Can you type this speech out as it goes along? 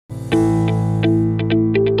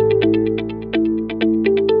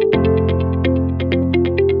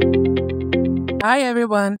Hi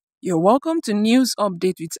everyone, you're welcome to News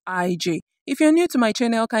Update with IJ. If you're new to my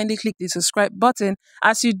channel, kindly click the subscribe button.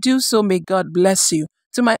 As you do so, may God bless you.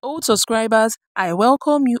 To my old subscribers, I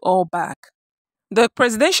welcome you all back. The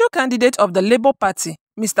presidential candidate of the Labour Party,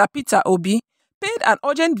 Mr. Peter Obi, paid an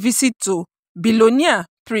urgent visit to billionaire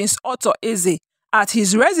Prince Otto Eze at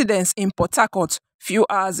his residence in Port Harcourt few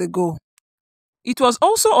hours ago. It was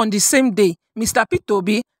also on the same day Mr. Peter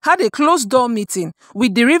Obi had a closed-door meeting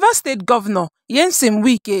with the Rivers State Governor Nyesom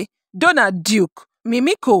Wike, Donald Duke,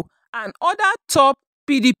 Mimiko, and other top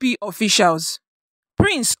PDP officials.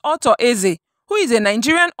 Prince Otto Eze, who is a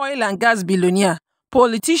Nigerian oil and gas billionaire,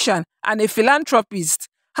 politician, and a philanthropist,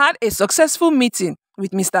 had a successful meeting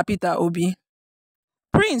with Mr. Peter Obi.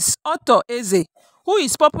 Prince Otto Eze, who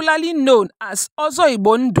is popularly known as Ozo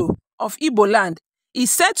Igbondo of Igbo land, is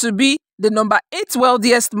said to be the number 8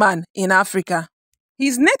 wealthiest man in Africa.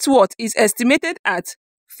 His net worth is estimated at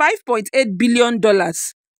 $5.8 billion,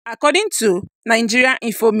 according to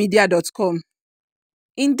NigerianInfomedia.com.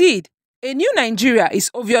 Indeed, a new Nigeria is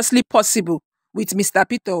obviously possible with Mr.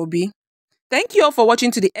 Peter Obi. Thank you all for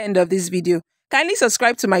watching to the end of this video. Kindly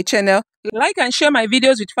subscribe to my channel, like and share my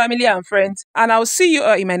videos with family and friends, and I'll see you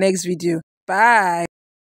all in my next video. Bye!